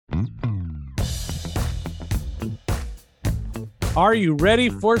Are you ready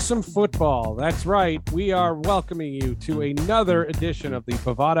for some football? That's right. We are welcoming you to another edition of the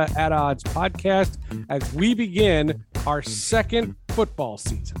Bovada at Odds podcast as we begin our second football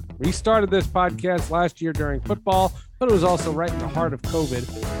season. We started this podcast last year during football, but it was also right in the heart of COVID.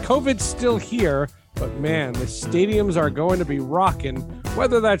 COVID's still here, but man, the stadiums are going to be rocking.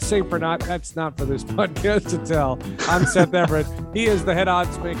 Whether that's safe or not, that's not for this podcast to tell. I'm Seth Everett. He is the head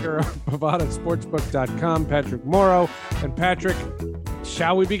odds maker of BovadaSportsbook.com, Patrick Morrow. And Patrick,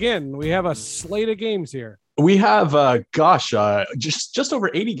 shall we begin? We have a slate of games here. We have, just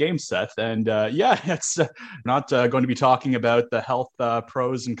over 80 games, Seth. And it's not going to be talking about the health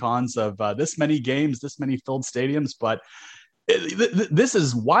pros and cons of this many games, this many filled stadiums, but this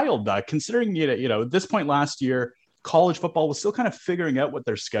is wild, considering, at this point last year, college football was still kind of figuring out what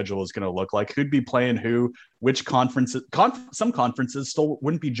their schedule is going to look like, who'd be playing who, which conferences. Some conferences still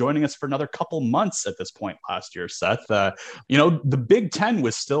wouldn't be joining us for another couple months at this point last year, Seth. The Big Ten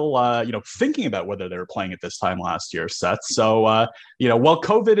was still, thinking about whether they were playing at this time last year, Seth. So, while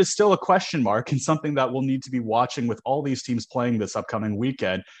COVID is still a question mark and something that we'll need to be watching with all these teams playing this upcoming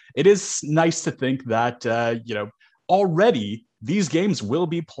weekend, it is nice to think that, already these games will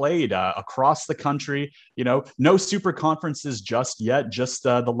be played across the country. No super conferences just yet, just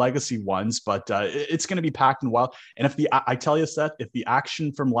the legacy ones, but it's going to be packed and wild. And I tell you, Seth, if the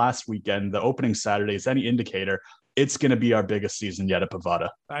action from last weekend, the opening Saturday, is any indicator, it's going to be our biggest season yet at Bovada.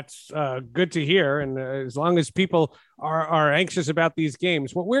 That's good to hear. And as long as people are anxious about these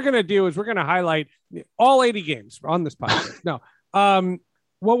games, what we're going to do is we're going to highlight all 80 games on this podcast.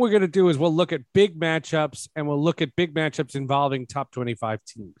 What we're going to do is we'll look at big matchups, and we'll look at big matchups involving top 25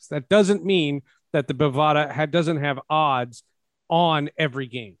 teams. That doesn't mean that the Bovada doesn't have odds on every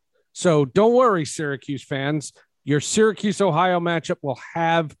game. So don't worry, Syracuse fans. Your Syracuse-Ohio matchup will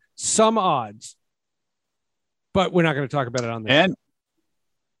have some odds, but we're not going to talk about it on this.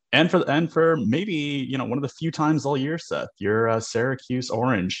 And for maybe, one of the few times all year, Seth, your Syracuse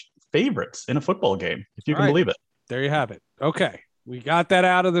Orange favorites in a football game, if you can believe it. There you have it. Okay. We got that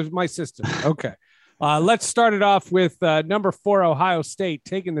out of my system. Okay. Let's start it off with number 4, Ohio State,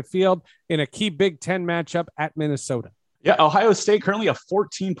 taking the field in a key Big Ten matchup at Minnesota. Yeah, Ohio State currently a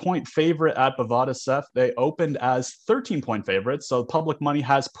 14-point favorite at Bovada, Seth. They opened as 13-point favorites, so public money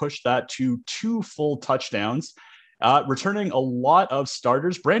has pushed that to 2 full touchdowns. Returning a lot of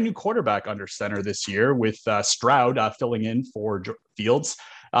starters, brand new quarterback under center this year with Stroud filling in for Fields.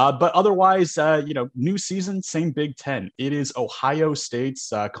 But otherwise, new season, same Big Ten. It is Ohio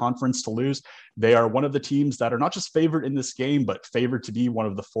State's conference to lose. They are one of the teams that are not just favored in this game, but favored to be one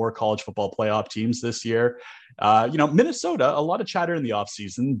of the 4 college football playoff teams this year. Minnesota, a lot of chatter in the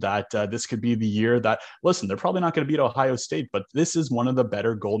offseason that this could be the year that, listen, they're probably not going to beat Ohio State, but this is one of the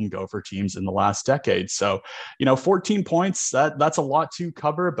better Golden Gopher teams in the last decade. So, 14 points, that's a lot to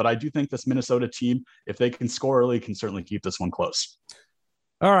cover, but I do think this Minnesota team, if they can score early, can certainly keep this one close.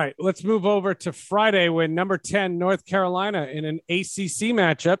 All right, let's move over to Friday when number 10, North Carolina, in an ACC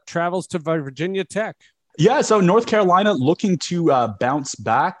matchup, travels to Virginia Tech. Yeah, so North Carolina looking to bounce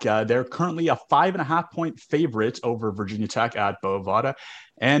back. They're currently a 5.5-point favorite over Virginia Tech at Bovada.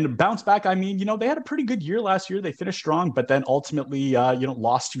 And bounce back, I mean, they had a pretty good year last year. They finished strong, but then ultimately,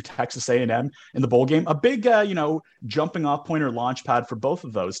 lost to Texas A&M in the bowl game. A big, jumping off point or launch pad for both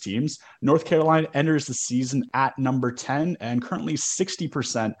of those teams. North Carolina enters the season at number 10, and currently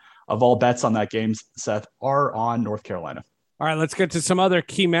 60% of all bets on that game, Seth, are on North Carolina. All right, let's get to some other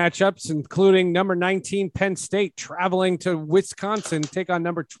key matchups, including number 19, Penn State, traveling to Wisconsin, take on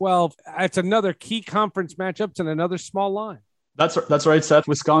number 12. It's another key conference matchup and another small line. That's right, Seth.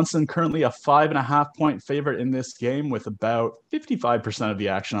 Wisconsin currently a 5.5-point favorite in this game with about 55% of the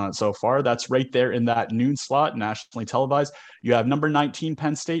action on it so far. That's right there in that noon slot, nationally televised. You have number 19,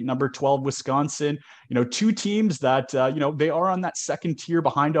 Penn State, number 12, Wisconsin. 2 teams that, they are on that second tier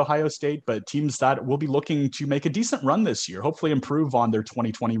behind Ohio State, but teams that will be looking to make a decent run this year, hopefully improve on their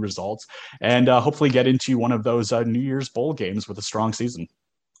 2020 results, and hopefully get into one of those New Year's bowl games with a strong season.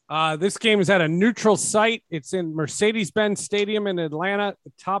 This game is at a neutral site. It's in Mercedes-Benz Stadium in Atlanta,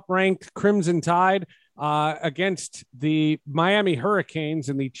 the top-ranked Crimson Tide against the Miami Hurricanes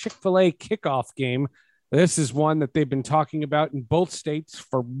in the Chick-fil-A kickoff game. This is one that they've been talking about in both states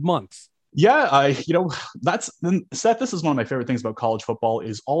for months. Yeah, Seth, this is one of my favorite things about college football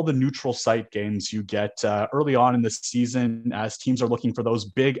is all the neutral site games you get early on in the season as teams are looking for those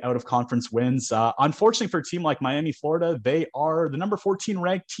big out-of-conference wins. Unfortunately for a team like Miami, Florida, they are the number 14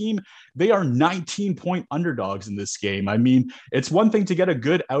 ranked team. They are 19-point underdogs in this game. I mean, it's one thing to get a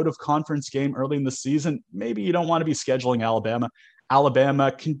good out-of-conference game early in the season. Maybe you don't want to be scheduling Alabama.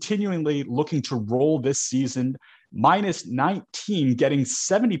 Alabama continually looking to roll this season. minus 19, getting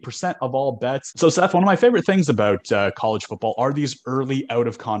 70% of all bets. So, Seth, one of my favorite things about college football are these early out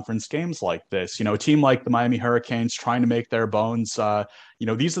of conference games like this. A team like the Miami Hurricanes trying to make their bones.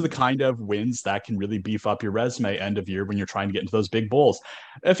 These are the kind of wins that can really beef up your resume end of year when you're trying to get into those big bowls.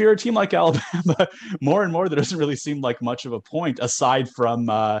 If you're a team like Alabama, more and more, there doesn't really seem like much of a point aside from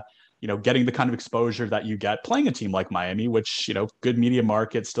getting the kind of exposure that you get playing a team like Miami, which, good media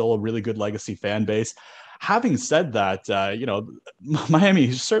market, still a really good legacy fan base. Having said that, Miami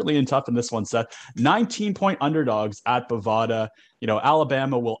is certainly in tough in this one, Seth. 19-point underdogs at Bovada.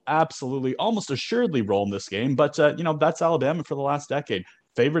 Alabama will absolutely, almost assuredly roll in this game, but, that's Alabama for the last decade.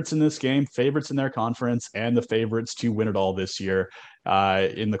 Favorites in this game, favorites in their conference, and the favorites to win it all this year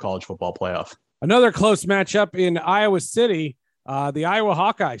in the college football playoff. Another close matchup in Iowa City. The Iowa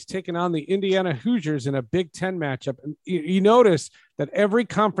Hawkeyes taking on the Indiana Hoosiers in a Big Ten matchup. And you notice that every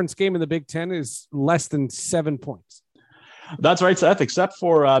conference game in the Big Ten is less than 7 points. That's right, Seth, except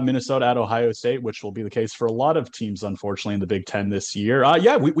for Minnesota at Ohio State, which will be the case for a lot of teams, unfortunately, in the Big Ten this year.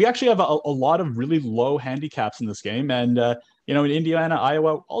 We actually have a lot of really low handicaps in this game. And, in Indiana,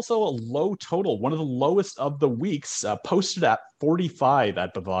 Iowa, also a low total, one of the lowest of the weeks, posted at 45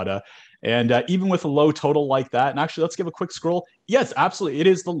 at Bovada. And even with a low total like that, and actually, let's give a quick scroll. Yes, absolutely. It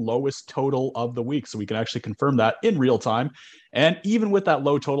is the lowest total of the week. So we can actually confirm that in real time. And even with that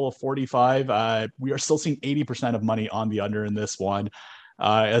low total of 45, we are still seeing 80% of money on the under in this one.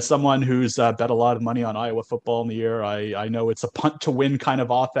 As someone who's bet a lot of money on Iowa football in the year, I know it's a punt to win kind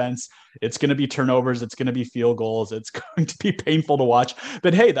of offense. It's going to be turnovers. It's going to be field goals. It's going to be painful to watch.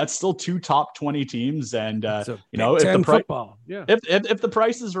 But hey, that's still two top 20 teams. And if the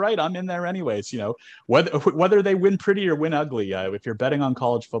price is right, I'm in there anyways. Whether they win pretty or win ugly. If you're betting on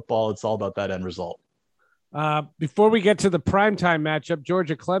college football, it's all about that end result. Before we get to the primetime matchup,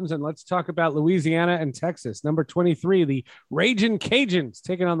 Georgia Clemson, let's talk about Louisiana and Texas. Number 23, the Ragin' Cajuns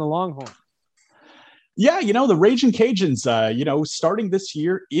taking on the Longhorns. Yeah, the Ragin' Cajuns, starting this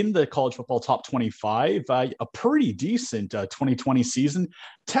year in the college football top 25, a pretty decent 2020 season.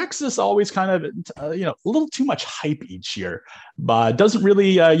 Texas always kind of, a little too much hype each year, but doesn't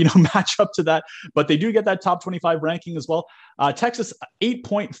really, match up to that. But they do get that top 25 ranking as well. Texas,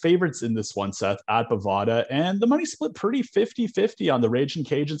 8-point favorites in this one, Seth, at Bovada. And the money split pretty 50-50 on the Ragin'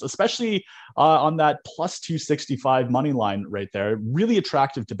 Cajuns, especially on that plus 265 money line right there. Really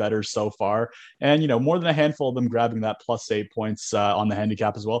attractive to bettors so far. And, more than a handful of them grabbing that plus 8 points on the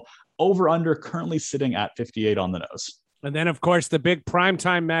handicap as well. Over under currently sitting at 58 on the nose. And then, of course, the big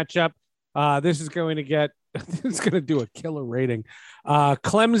primetime matchup. This is going to do a killer rating.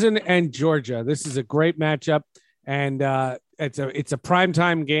 Clemson and Georgia. This is a great matchup. And it's a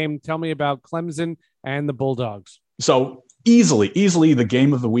primetime game. Tell me about Clemson and the Bulldogs. So easily the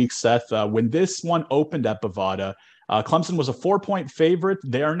game of the week, Seth. When this one opened at Bovada, Clemson was a 4-point favorite.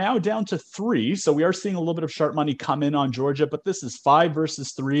 They are now down to 3. So we are seeing a little bit of sharp money come in on Georgia, but this is 5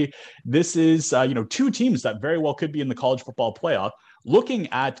 versus 3. This is, two teams that very well could be in the college football playoff. Looking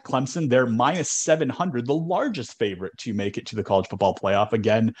at Clemson, they're minus 700, the largest favorite to make it to the college football playoff.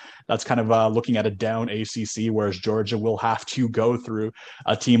 Again, that's kind of looking at a down ACC, whereas Georgia will have to go through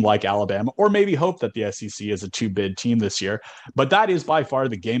a team like Alabama, or maybe hope that the SEC is a two-bid team this year. But that is by far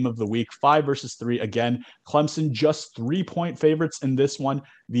the game of the week, 5 versus 3. Again, Clemson just 3-point favorites in this one.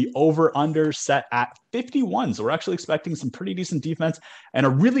 The over-under set at 51. So we're actually expecting some pretty decent defense and a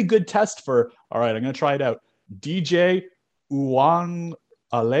really good test for, all right, I'm going to try it out, DJ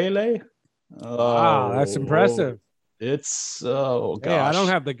Uiagalelei. Wow, that's impressive. Gosh. Hey, I don't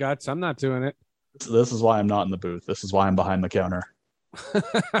have the guts. I'm not doing it. This is why I'm not in the booth. This is why I'm behind the counter.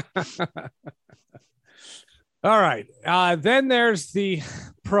 All right. Then there's the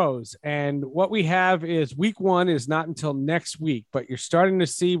pros. And what we have is week 1 is not until next week, but you're starting to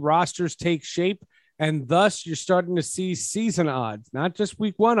see rosters take shape. And thus you're starting to see season odds, not just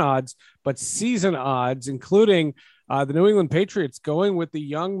week 1 odds, but season odds, including the New England Patriots going with the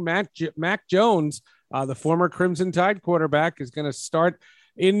young Mac Jones. The former Crimson Tide quarterback is going to start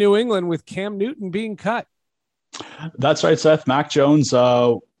in New England with Cam Newton being cut. That's right, Seth. Mac Jones,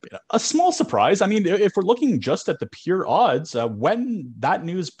 a small surprise. I mean, if we're looking just at the pure odds, when that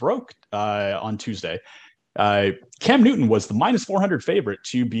news broke on Tuesday, Cam Newton was the minus 400 favorite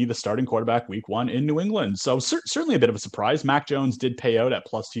to be the starting quarterback week 1 in New England. So certainly a bit of a surprise. Mac Jones did pay out at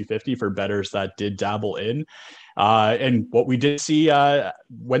plus 250 for bettors that did dabble in. And what we did see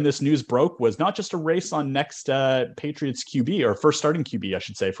when this news broke was not just a race on next Patriots QB, or first starting QB, I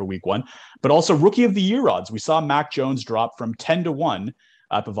should say, for week 1, but also rookie of the year odds. We saw Mac Jones drop from 10-1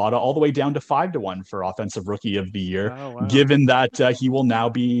 Bovada, all the way down to 5-1 for offensive rookie of the year. Oh, wow. Given that he will now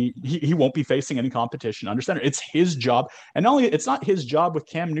be, he won't be facing any competition under center. It's his job. And not only, it's not his job with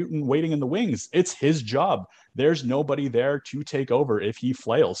Cam Newton waiting in the wings, it's his job. There's nobody there to take over if he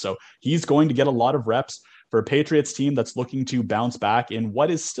flails. So he's going to get a lot of reps for a Patriots team that's looking to bounce back in what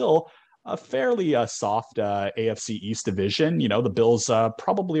is still a fairly soft AFC East division. You know, the Bills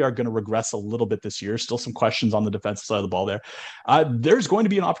probably are going to regress a little bit this year. Still some questions on the defensive side of the ball there. There's going to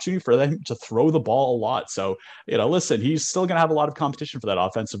be an opportunity for them to throw the ball a lot. So, you know, listen, he's still going to have a lot of competition for that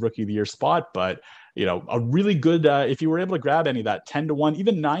offensive rookie of the year spot, but you know, a really good, if you were able to grab any of that 10-1,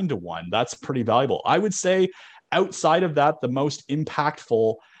 even 9-1, that's pretty valuable. I would say outside of that, the most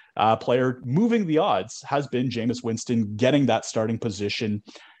impactful player moving the odds has been Jameis Winston getting that starting position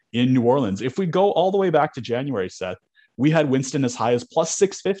in New Orleans. If we go all the way back to January, Seth, we had Winston as high as plus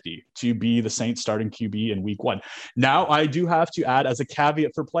 650 to be the Saints starting QB in week 1. Now, I do have to add as a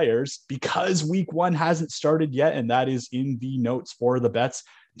caveat for players, because week 1 hasn't started yet, and that is in the notes for the bets.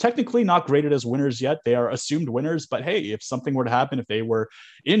 Technically not graded as winners yet. They are assumed winners, but hey, if something were to happen, if they were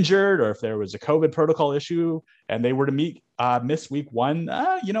injured or if there was a COVID protocol issue and they were to miss week 1,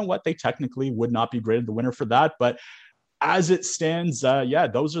 you know what? They technically would not be graded the winner for that. But as it stands,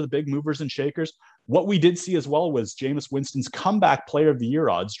 those are the big movers and shakers. What we did see as well was Jameis Winston's comeback player of the year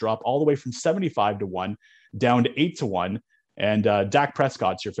odds drop all the way from 75-1 down to 8-1. And Dak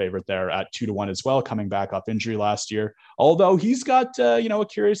Prescott's your favorite there at 2-1 as well, coming back off injury last year. Although he's got, a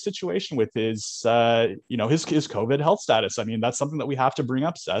curious situation with his COVID health status. I mean, that's something that we have to bring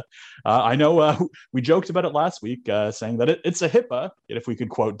up, Seth. I know we joked about it last week, saying that it's a HIPAA, if we could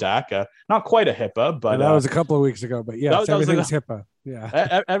quote Dak. Not quite a HIPAA, but that was a couple of weeks ago. But yeah, everything's HIPAA.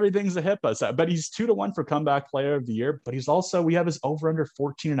 Yeah, everything's a HIPAA. So, but he's 2-1 for comeback player of the year. But we have his over under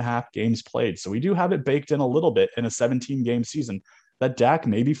 14.5 games played. So we do have it baked in a little bit in a 17-game season that Dak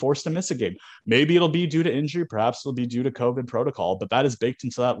may be forced to miss a game. Maybe it'll be due to injury. Perhaps it'll be due to COVID protocol. But that is baked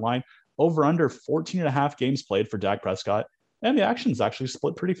into that line. Over under 14.5 games played for Dak Prescott. And the action's actually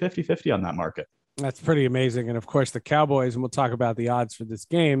split pretty 50-50 on that market. That's pretty amazing. And of course, the Cowboys, and we'll talk about the odds for this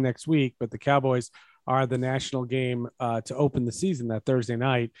game next week, but the Cowboys are the national game to open the season that Thursday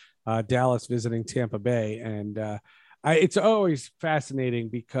night, Dallas visiting Tampa Bay. And it's always fascinating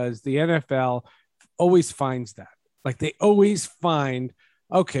because the NFL always finds that. Like they always find,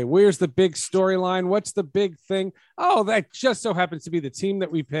 okay, where's the big storyline? What's the big thing? Oh, that just so happens to be the team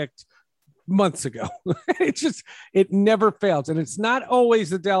that we picked months ago. It never fails. And it's not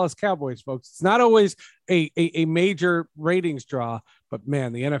always the Dallas Cowboys, folks. It's not always a major ratings draw, but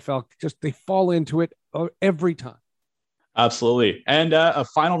man, the NFL they fall into it every time. Absolutely. And a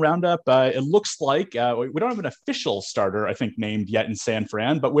final roundup, it looks like we don't have an official starter, I think, named yet in San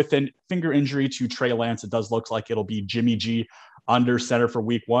Fran, but with a finger injury to Trey Lance, it does look like it'll be Jimmy G under center for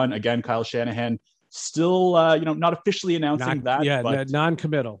week 1. Again, Kyle Shanahan still, not officially announcing that. Yeah, but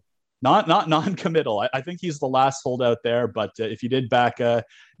non-committal. Not non-committal. I think he's the last holdout there. But if you did back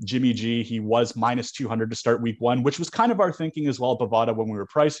Jimmy G, he was minus 200 to start week 1, which was kind of our thinking as well, Bovada, when we were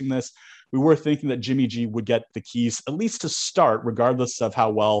pricing this. We were thinking that Jimmy G would get the keys, at least to start, regardless of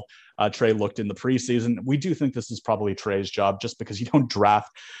how well Trey looked in the preseason. We do think this is probably Trey's job, just because you don't draft,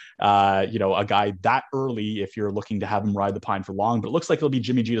 a guy that early if you're looking to have him ride the pine for long. But it looks like it'll be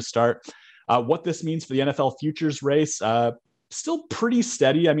Jimmy G to start. What this means for the NFL futures race, still pretty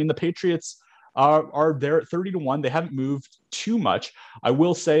steady. I mean, the Patriots are there at 30-1. They haven't moved too much. I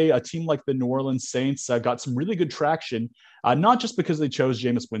will say a team like the New Orleans Saints got some really good traction, not just because they chose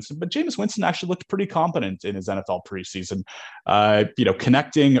Jameis Winston, but Jameis Winston actually looked pretty competent in his NFL preseason.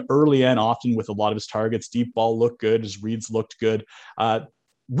 Connecting early and often with a lot of his targets. Deep ball looked good. His reads looked good.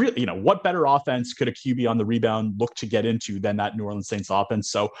 Really, what better offense could a QB on the rebound look to get into than that New Orleans Saints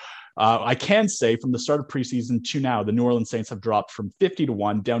offense? So I can say from the start of preseason to now, the New Orleans Saints have dropped from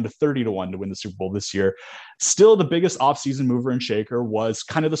 50-1 down to 30-1 to win the Super Bowl this year. Still, the biggest offseason mover and shaker was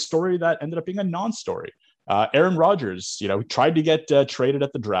kind of the story that ended up being a non-story. Aaron Rodgers, tried to get traded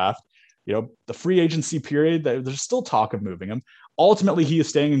at the draft. The free agency period, there's still talk of moving him. Ultimately, he is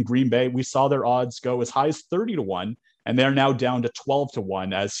staying in Green Bay. We saw their odds go as high as 30-1. And they're now down to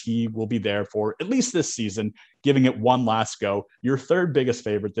 12-1 as he will be there for at least this season, giving it one last go. Your third biggest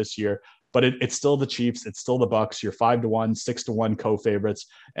favorite this year, but it's still the Chiefs. It's still the Bucs. You're 5-1, 6-1 co-favorites,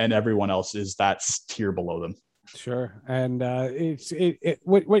 and everyone else is that tier below them. Sure. And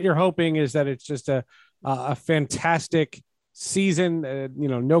what you're hoping is that it's just a fantastic season,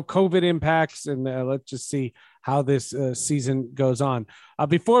 no COVID impacts, and let's just see how this season goes on.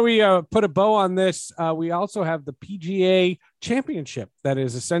 Before we put a bow on this, we also have the PGA Championship that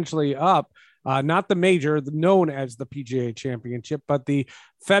is essentially up. not the major, known as the PGA Championship, but the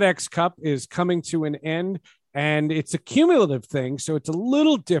FedEx Cup is coming to an end, and it's a cumulative thing, so it's a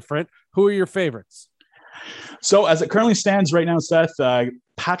little different. Who are your favorites? So as it currently stands right now, Seth,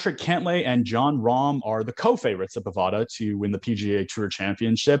 Patrick Cantlay and Jon Rahm are the co-favorites at Bovada to win the PGA Tour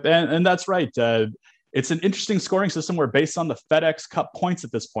Championship. And that's right. It's an interesting scoring system where, based on the FedEx Cup points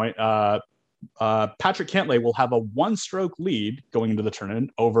at this point, Patrick Cantlay will have a one-stroke lead going into the tournament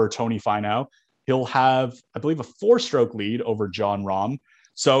over Tony Finau. He'll have, I believe, a four-stroke lead over Jon Rahm.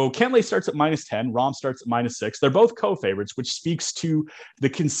 So Cantlay starts at -10, Rahm starts at -6. They're both co-favorites, which speaks to the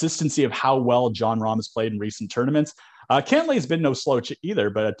consistency of how well Jon Rahm has played in recent tournaments. Cantlay has been no slouch either,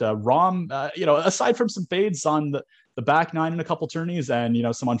 but Rahm, aside from some fades on the back nine in a couple tourneys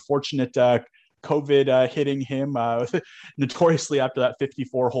and, some unfortunate COVID hitting him notoriously after that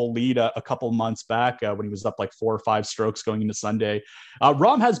 54-hole lead a couple months back when he was up like 4 or 5 strokes going into Sunday.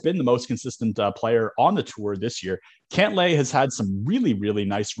 Rahm has been the most consistent player on the tour this year. Cantlay has had some really, really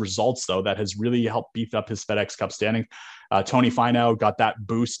nice results, though, that has really helped beef up his FedEx Cup standing. Tony Finau got that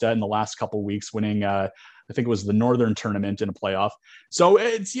boost in the last couple of weeks, winning, I think it was the Northern Tournament in a playoff. So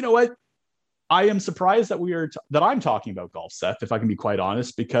it's, what? I am surprised that that I'm talking about golf, Seth, if I can be quite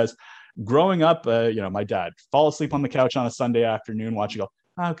honest, because growing up, my dad fall asleep on the couch on a Sunday afternoon watching golf.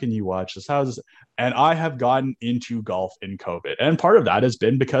 How can you watch this? How is this? And I have gotten into golf in COVID. And part of that has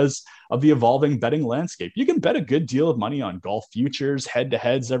been because of the evolving betting landscape. You can bet a good deal of money on golf futures,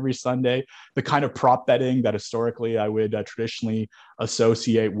 head-to-heads every Sunday, the kind of prop betting that historically I would traditionally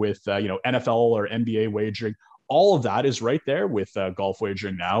associate with, NFL or NBA wagering. All of that is right there with golf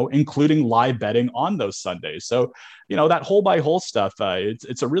wagering now, including live betting on those Sundays. So, that hole by hole stuff,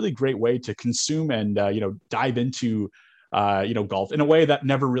 it's a really great way to consume and, dive into, golf in a way that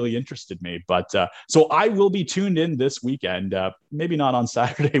never really interested me. But so I will be tuned in this weekend, maybe not on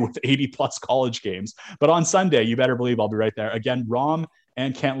Saturday with 80 plus college games, but on Sunday, you better believe I'll be right there. Again, Rahm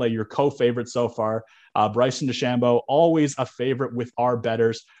and Cantlay, your co-favorites so far. Bryson DeChambeau, always a favorite with our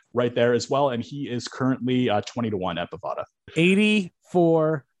bettors right there as well. And he is currently 20-1 at Bovada.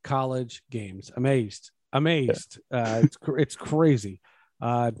 84 college games. Amazed. Yeah. It's crazy.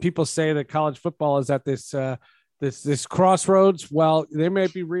 People say that college football is at this crossroads. Well, they may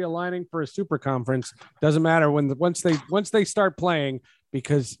be realigning for a super conference. Doesn't matter once they start playing,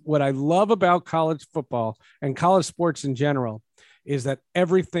 because what I love about college football and college sports in general is that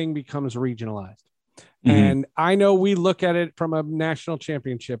everything becomes regionalized. Mm-hmm. And I know we look at it from a national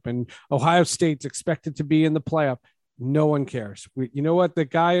championship and Ohio State's expected to be in the playoff. No one cares. You know what? The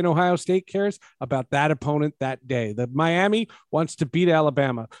guy in Ohio State cares about that opponent that day. The Miami wants to beat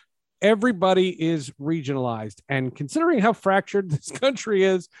Alabama. Everybody is regionalized. And considering how fractured this country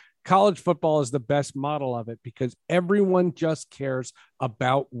is, college football is the best model of it because everyone just cares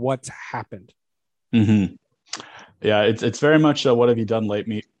about what's happened. Mm-hmm. Yeah, it's very much what have you done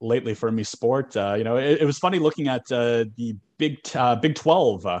lately for me sport. It was funny looking at the Big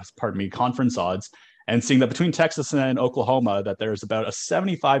 12, conference odds, and seeing that between Texas and Oklahoma, that there's about a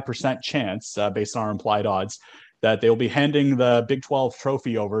 75% chance, based on our implied odds, that they'll be handing the Big 12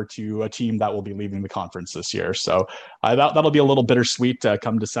 trophy over to a team that will be leaving the conference this year. So that'll be a little bittersweet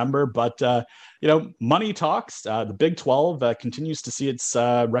come December. But, money talks. The Big 12 continues to see its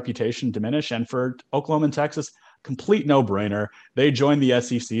reputation diminish. And for Oklahoma and Texas, complete no-brainer. They joined the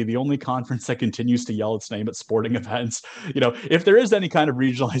SEC, the only conference that continues to yell its name at sporting events. If there is any kind of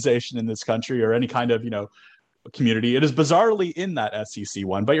regionalization in this country or any kind of, community, it is bizarrely in that SEC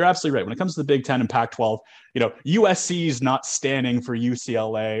one. But you're absolutely right. When it comes to the Big 10 and Pac-12, USC is not standing for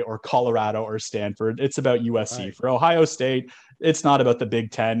UCLA or Colorado or Stanford. It's about USC. Right. For Ohio State, it's not about the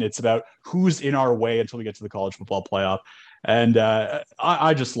Big 10. It's about who's in our way until we get to the college football playoff. And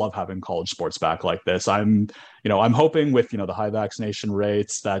I just love having college sports back like this. I'm hoping with, the high vaccination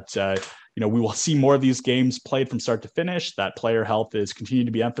rates that, we will see more of these games played from start to finish, that player health is continuing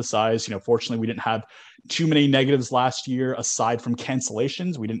to be emphasized. Fortunately, we didn't have too many negatives last year, aside from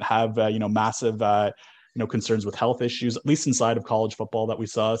cancellations. We didn't have, massive, concerns with health issues, at least inside of college football that we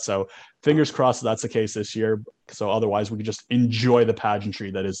saw. So fingers crossed that's the case this year. So otherwise we could just enjoy the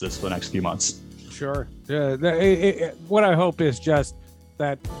pageantry that is this for the next few months. Sure. What I hope is just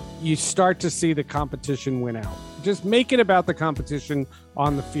that you start to see the competition win out. Just make it about the competition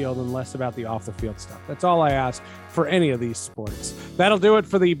on the field and less about the off the field stuff. That's all I ask for any of these sports. That'll do it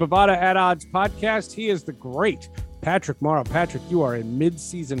for the Bovada at Odds podcast. He is the great Patrick Morrow. Patrick, you are in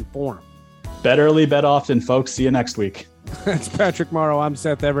mid-season form. Bet early, bet often, folks. See you next week. That's Patrick Morrow. I'm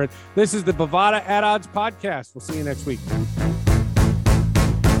Seth Everett. This is the Bovada at Odds podcast. We'll see you next week.